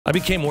I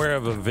became aware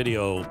of a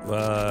video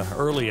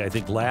early, I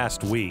think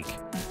last week,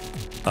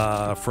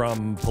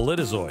 from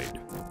Politizoid.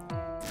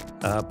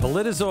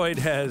 Politizoid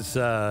has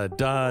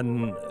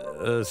done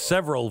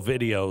several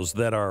videos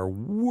that are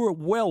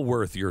well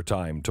worth your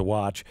time to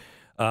watch.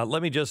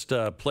 Let me just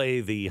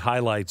play the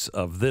highlights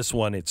of this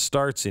one. It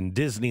starts in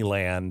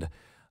Disneyland,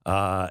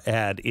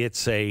 and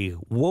it's a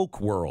woke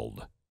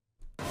world.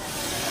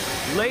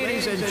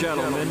 Ladies and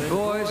gentlemen,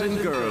 boys and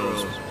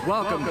girls,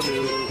 welcome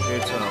to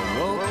It's a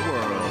Woke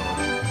World.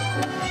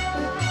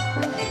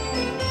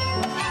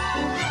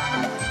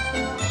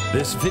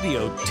 This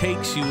video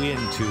takes you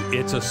into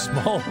It's a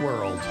Small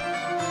World,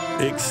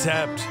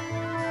 except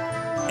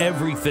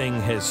everything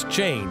has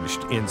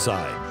changed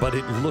inside, but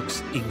it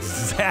looks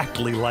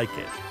exactly like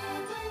it.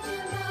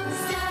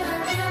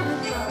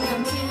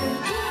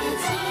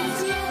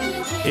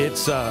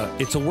 It's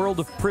a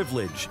world of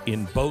privilege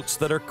in boats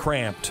that are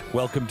cramped.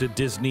 Welcome to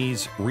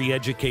Disney's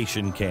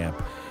re-education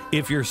camp.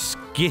 If your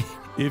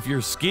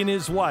skin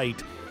is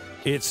white,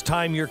 it's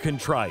time you're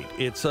contrite.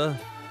 It's a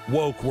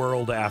woke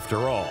world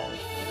after all.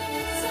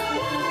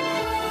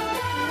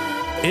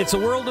 It's a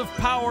world of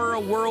power, a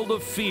world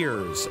of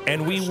fears,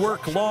 and we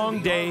work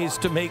long days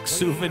to make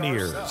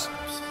souvenirs.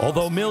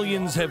 Although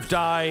millions have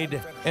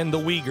died and the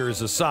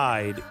Uyghurs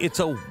aside, it's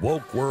a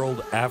woke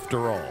world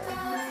after all.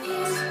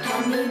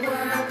 And we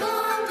work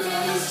long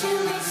days to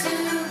make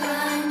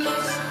souvenirs.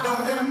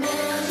 All the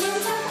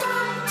millions have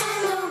died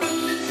and the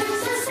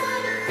Uyghurs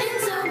aside.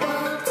 It's a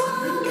woke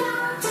world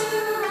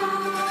after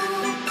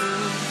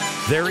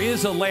all. There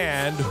is a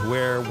land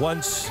where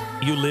once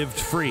you lived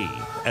free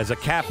as a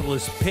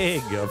capitalist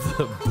pig of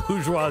the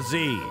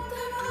bourgeoisie.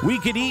 We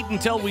could eat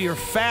until we are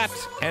fat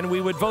and we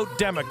would vote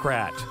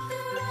Democrat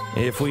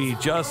if we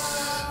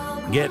just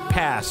get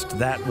past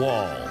that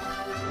wall.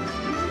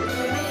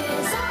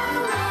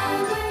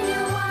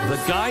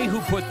 The guy who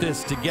put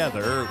this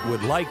together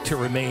would like to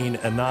remain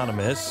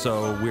anonymous,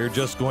 so we're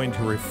just going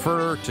to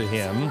refer to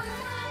him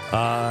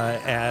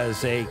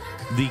as the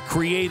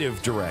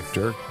creative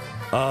director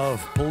of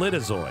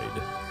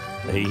Politizoid.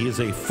 He is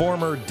a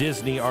former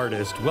Disney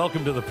artist.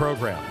 Welcome to the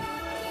program.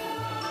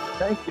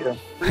 Thank you.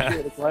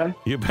 Appreciate it, Glenn.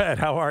 You bet.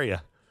 How are you?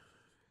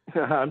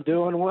 I'm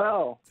doing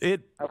well. I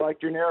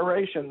liked your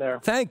narration there.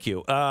 Thank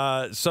you.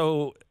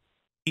 So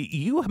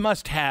you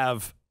must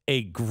have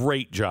a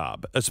great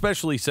job,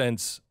 especially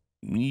since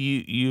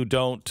you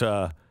don't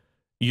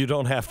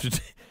have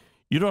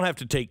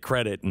to take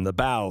credit in the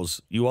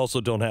bows. You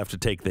also don't have to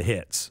take the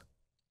hits.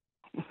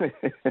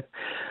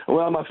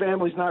 Well, my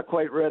family's not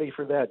quite ready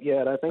for that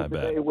yet. I think the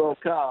day will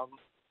come.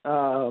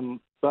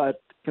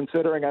 But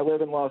considering I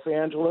live in Los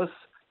Angeles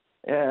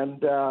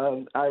and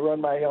I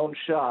run my own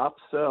shop,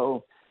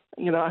 so,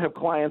 I have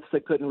clients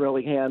that couldn't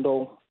really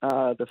handle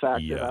the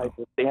fact that I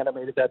just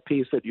animated that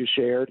piece that you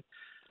shared.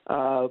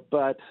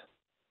 But,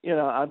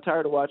 I'm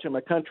tired of watching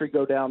my country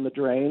go down the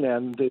drain,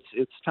 and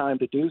it's time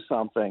to do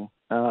something.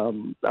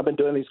 I've been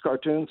doing these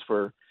cartoons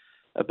for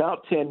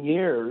about 10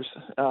 years,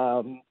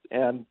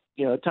 and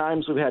at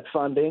times we've had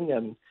funding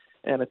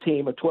and a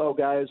team of 12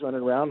 guys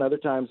running around. Other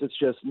times it's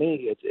just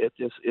me.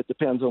 It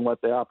depends on what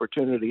the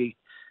opportunity,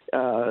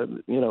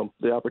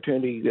 the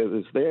opportunity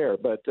is there.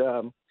 But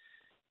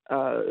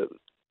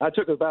I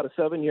took about a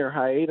 7-year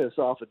hiatus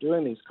off of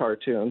doing these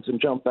cartoons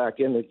and jumped back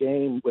in the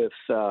game with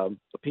a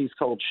piece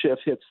called Schiff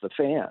Hits the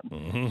Fan.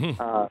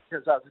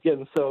 Because I was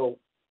getting so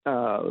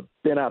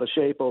bent out of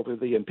shape over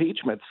the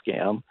impeachment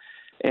scam,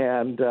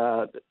 and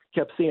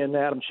kept seeing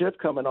Adam Schiff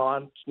coming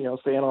on,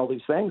 saying all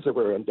these things that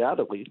were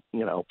undoubtedly,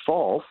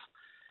 false.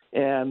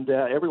 And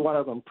every one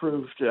of them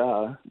proved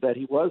that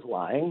he was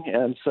lying.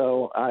 And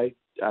so I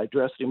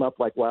dressed him up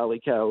like Wile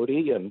E.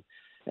 Coyote,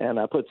 and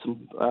I put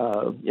some,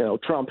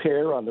 Trump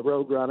hair on the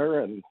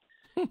Roadrunner and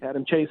had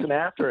him chasing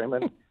after him.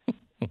 And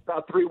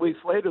about 3 weeks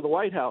later, the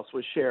White House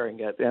was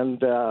sharing it. And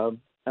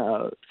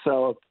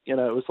so, it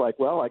was like,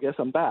 well, I guess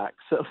I'm back.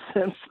 So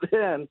since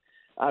then,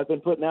 I've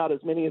been putting out as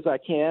many as I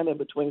can in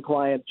between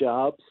client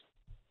jobs,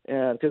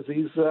 and because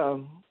these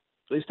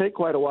take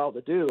quite a while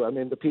to do. I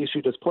mean, the piece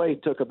you just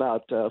played took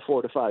about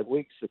 4 to 5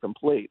 weeks to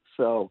complete.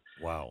 So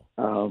wow,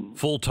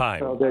 full time.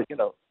 So that,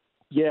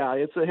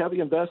 it's a heavy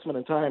investment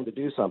in time to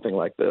do something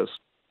like this.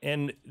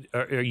 And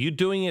are you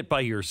doing it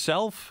by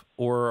yourself,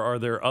 or are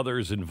there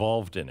others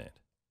involved in it?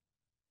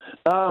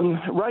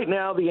 Right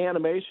now, the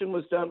animation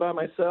was done by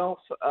myself.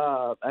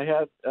 I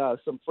had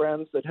some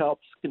friends that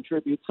helped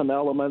contribute some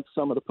elements,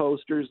 some of the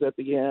posters at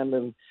the end,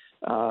 and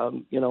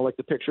like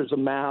the pictures of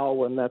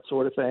Mao and that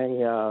sort of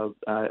thing.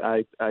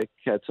 I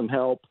had some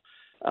help,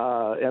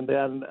 and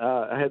then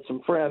I had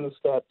some friends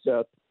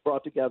that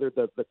brought together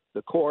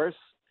the chorus,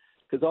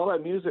 because all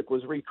that music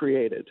was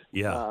recreated.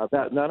 Yeah,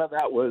 none of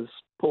that was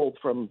pulled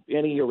from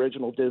any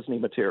original Disney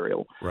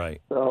material.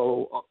 Right.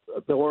 So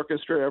the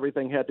orchestra,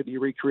 everything had to be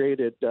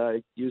recreated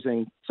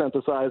using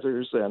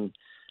synthesizers, and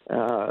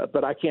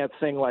but I can't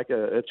sing like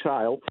a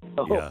child.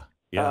 So,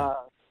 yeah.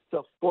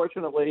 So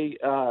fortunately,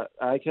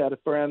 I had a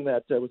friend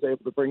that was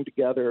able to bring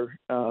together,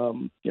 a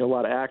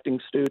lot of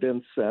acting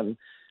students and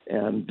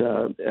And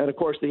of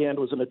course, the end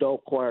was an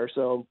adult choir,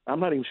 so I'm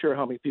not even sure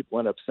how many people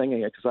ended up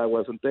singing it because I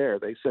wasn't there.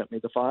 They sent me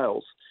the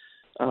files.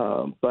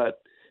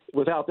 But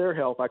without their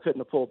help, I couldn't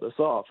have pulled this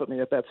off. I mean,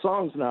 if that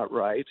song's not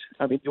right,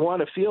 I mean, you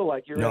want to feel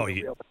like you're in a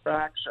real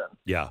attraction.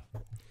 Yeah.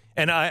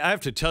 And I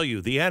have to tell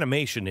you, the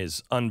animation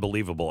is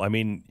unbelievable. I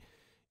mean,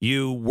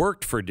 you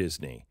worked for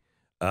Disney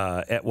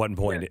at one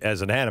point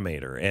as an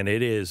animator, and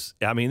it is,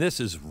 I mean, this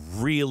is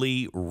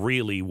really,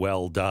 really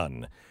well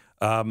done.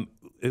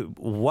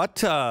 Why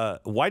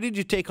did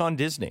you take on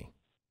Disney?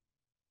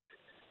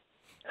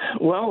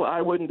 Well,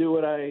 I wouldn't do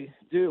what I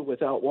do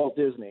without Walt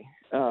Disney.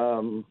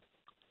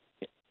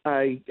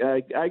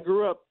 I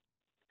grew up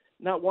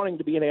not wanting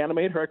to be an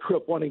animator. I grew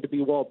up wanting to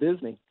be Walt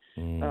Disney.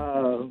 You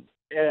know,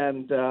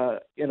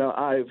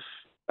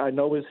 I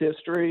know his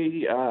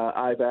history.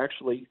 I've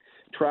actually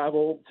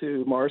traveled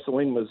to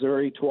Marceline,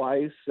 Missouri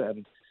twice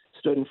and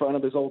stood in front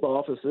of his old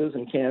offices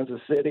in Kansas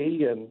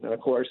City and of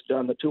course,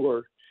 done the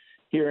tour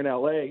here in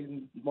L.A.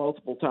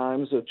 multiple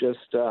times of just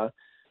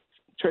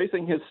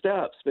tracing his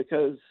steps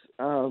because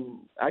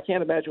I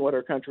can't imagine what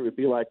our country would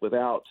be like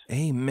without.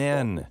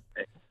 Amen.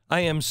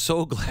 I am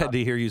so glad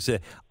to hear you say.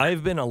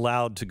 I've been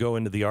allowed to go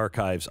into the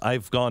archives.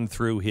 I've gone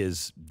through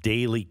his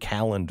daily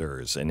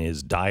calendars and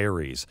his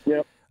diaries.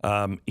 Yep.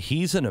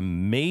 He's an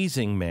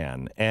amazing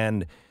man.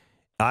 And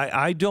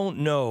I don't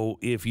know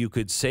if you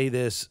could say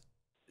this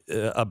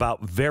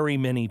about very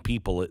many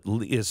people,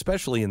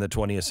 especially in the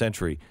 20th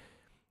century.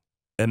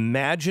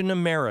 Imagine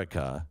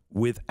America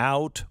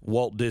without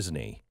Walt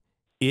Disney.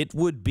 It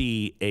would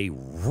be a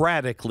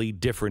radically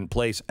different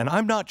place. And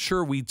I'm not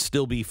sure we'd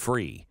still be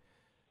free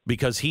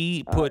because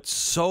he put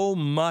so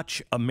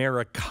much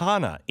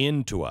Americana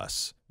into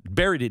us,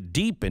 buried it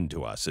deep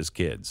into us as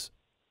kids.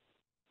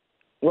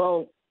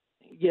 Well,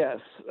 yes.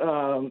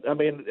 I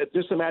mean,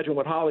 just imagine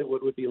what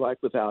Hollywood would be like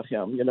without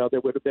him. You know,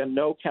 there would have been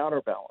no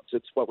counterbalance.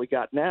 It's what we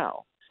got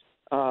now.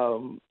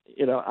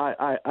 You know,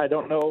 I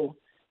don't know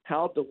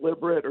how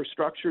deliberate or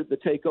structured the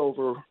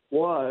takeover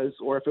was,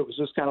 or if it was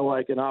just kind of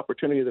like an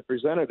opportunity that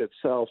presented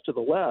itself to the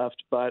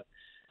left, but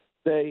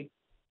they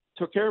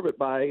took care of it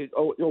by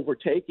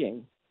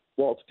overtaking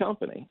Walt's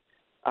company.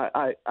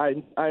 I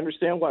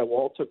understand why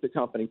Walt took the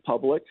company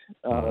public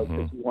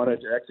because he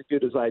wanted to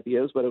execute his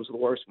ideas, but it was the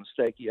worst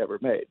mistake he ever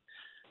made.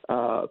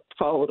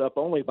 Followed up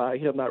only by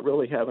him not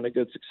really having a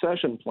good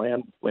succession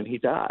plan when he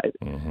died.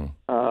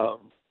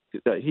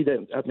 He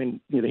didn't. I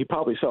mean, you know, he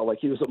probably felt like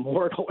he was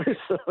immortal or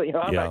something. You know,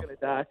 I'm not going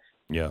to die.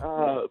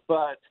 Yeah.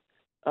 But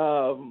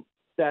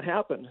that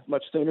happened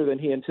much sooner than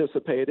he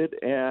anticipated,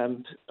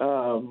 and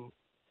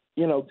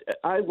you know,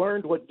 I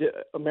learned what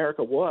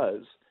America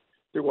was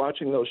through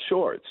watching those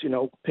shorts. You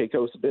know,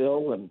 Pecos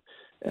Bill and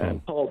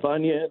Paul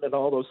Bunyan and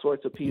all those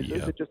sorts of pieces.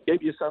 Yeah. It just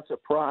gave you a sense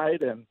of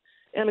pride and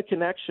a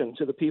connection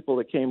to the people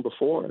that came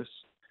before us,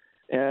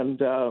 and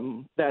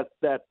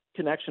that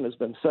connection has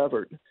been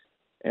severed.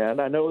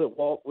 And I know that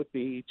Walt would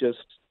be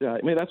just,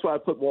 I mean, that's why I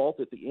put Walt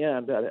at the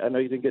end. I know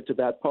you didn't get to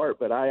that part,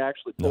 but I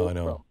actually pulled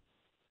from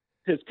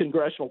his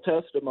congressional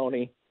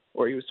testimony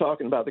where he was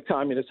talking about the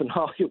communists in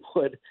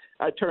Hollywood.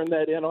 I turned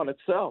that in on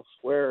itself,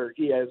 where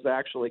he is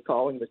actually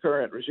calling the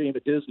current regime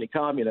of Disney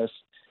communists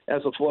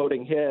as a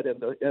floating head in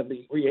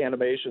the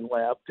reanimation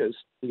lab because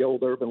the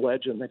old urban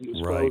legend that he was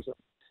frozen.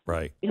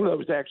 Right. Even though it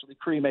was actually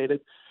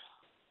cremated.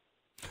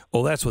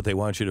 Well, that's what they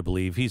want you to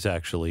believe. He's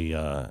actually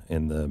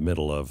in the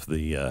middle of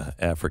the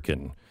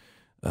African,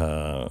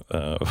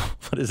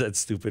 what is that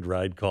stupid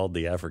ride called?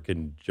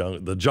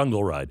 The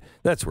jungle ride.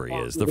 That's where he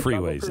is. The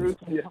freeways,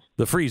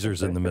 the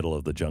freezer's in the middle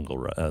of the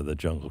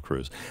jungle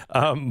cruise.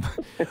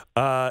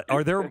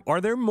 Are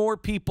there more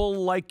people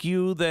like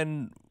you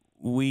than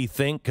we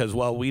think? Because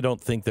we don't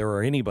think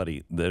there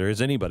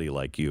is anybody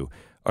like you.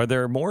 Are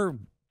there more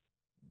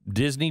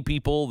Disney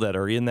people that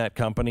are in that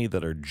company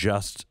that are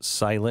just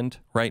silent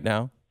right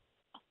now?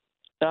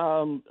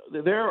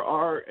 There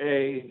are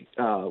a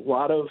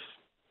lot of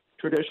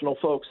traditional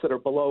folks that are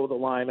below the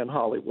line in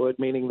Hollywood,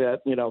 meaning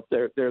that, you know,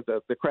 they're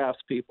the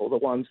craftspeople, the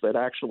ones that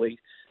actually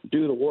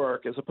do the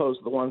work, as opposed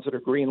to the ones that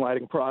are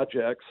greenlighting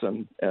projects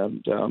and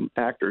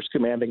actors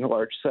commanding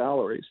large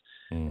salaries.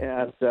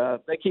 And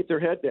they keep their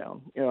head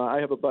down. You know, I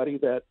have a buddy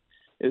that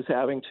is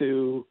having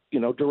to, you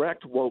know,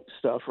 direct woke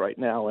stuff right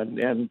now. And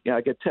you know,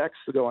 I get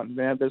texts going,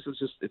 man, this is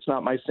just, it's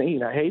not my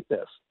scene. I hate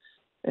this.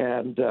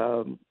 And,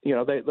 you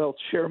know, they'll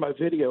share my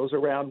videos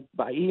around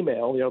by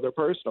email, you know, their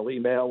personal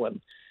email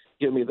and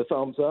give me the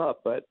thumbs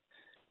up. But,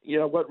 you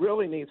know, what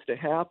really needs to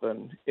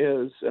happen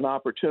is an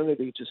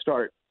opportunity to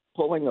start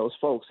pulling those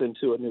folks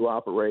into a new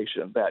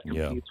operation that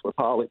competes with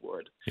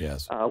Hollywood.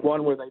 Yes.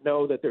 One where they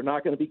know that they're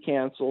not going to be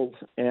canceled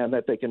and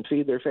that they can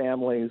feed their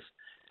families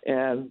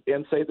and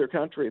save their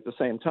country at the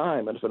same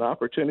time. And if an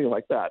opportunity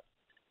like that,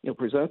 you know,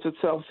 presents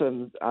itself,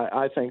 and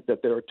I think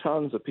that there are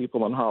tons of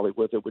people in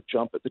Hollywood that would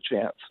jump at the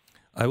chance.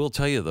 I will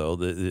tell you, though,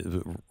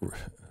 the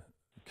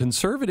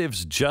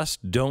conservatives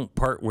just don't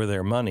part with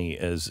their money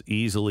as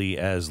easily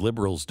as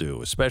liberals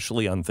do,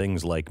 especially on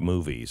things like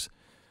movies.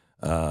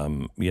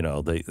 You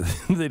know, they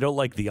they don't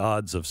like the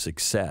odds of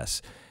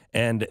success.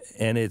 And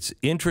it's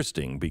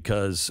interesting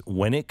because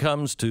when it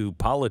comes to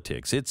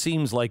politics, it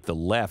seems like the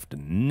left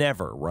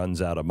never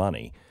runs out of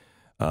money.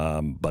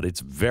 But it's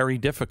very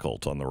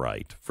difficult on the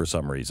right for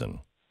some reason.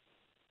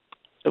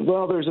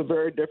 Well, there's a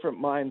very different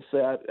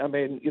mindset. I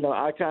mean,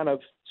 I kind of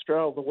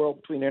straddle the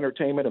world between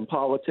entertainment and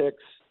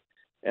politics,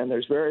 and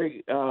there's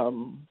very,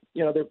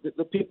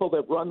 the people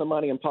that run the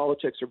money in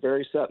politics are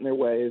very set in their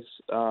ways,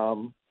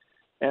 and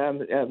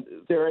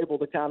they're able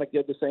to kind of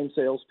give the same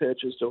sales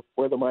pitch as to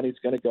where the money's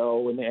going to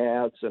go and the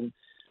ads. And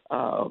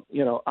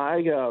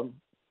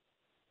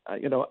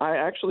I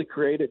actually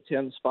created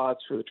 10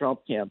 spots for the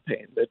Trump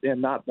campaign,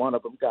 and not one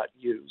of them got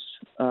used.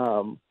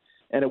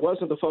 And it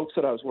wasn't the folks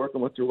that I was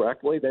working with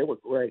directly. They were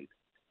great.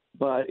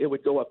 But it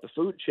would go up the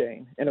food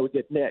chain, and it would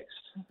get nixed.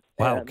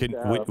 Wow.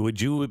 And, would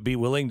you be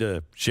willing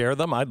to share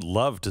them? I'd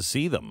love to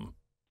see them.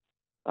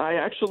 I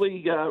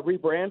actually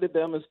rebranded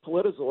them as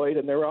Politizoid,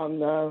 and they're on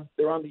the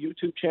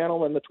YouTube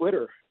channel and the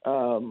Twitter.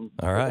 All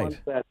right. The ones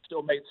that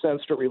still made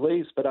sense to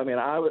release. But, I mean,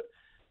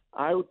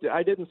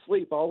 I didn't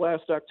sleep all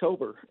last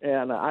October,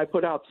 and I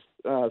put out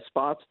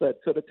spots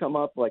that could have come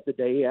up like the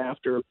day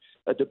after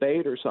a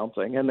debate or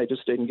something, and they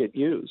just didn't get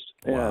used.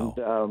 Wow.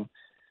 And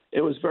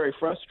it was very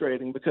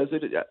frustrating because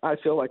I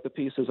feel like the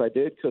pieces I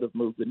did could have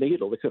moved the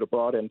needle. They could have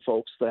brought in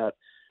folks that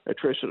a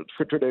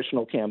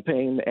traditional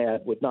campaign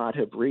ad would not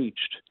have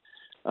reached.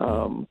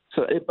 But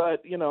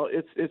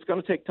it's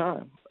going to take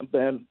time.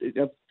 And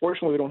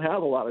unfortunately, we don't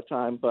have a lot of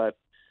time, but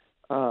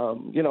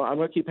I'm going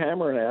to keep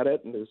hammering at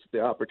it, and as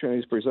the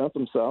opportunities present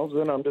themselves,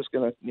 then I'm just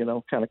going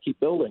to, kind of keep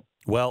building.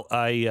 Well,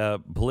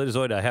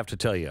 Politizoid, I have to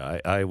tell you,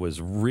 I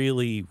was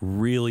really,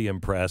 really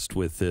impressed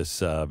with this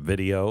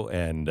video,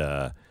 and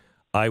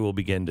I will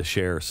begin to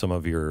share some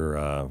of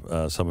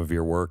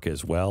your work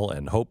as well,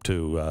 and hope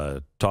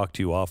to talk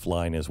to you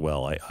offline as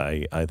well.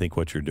 I think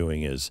what you're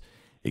doing is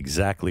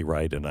exactly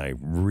right, and I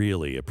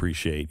really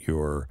appreciate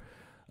your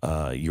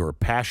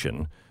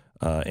passion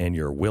and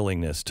your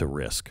willingness to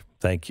risk.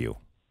 Thank you.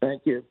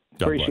 Thank you.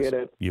 God Appreciate bless.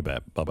 it. You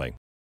bet. Bye-bye.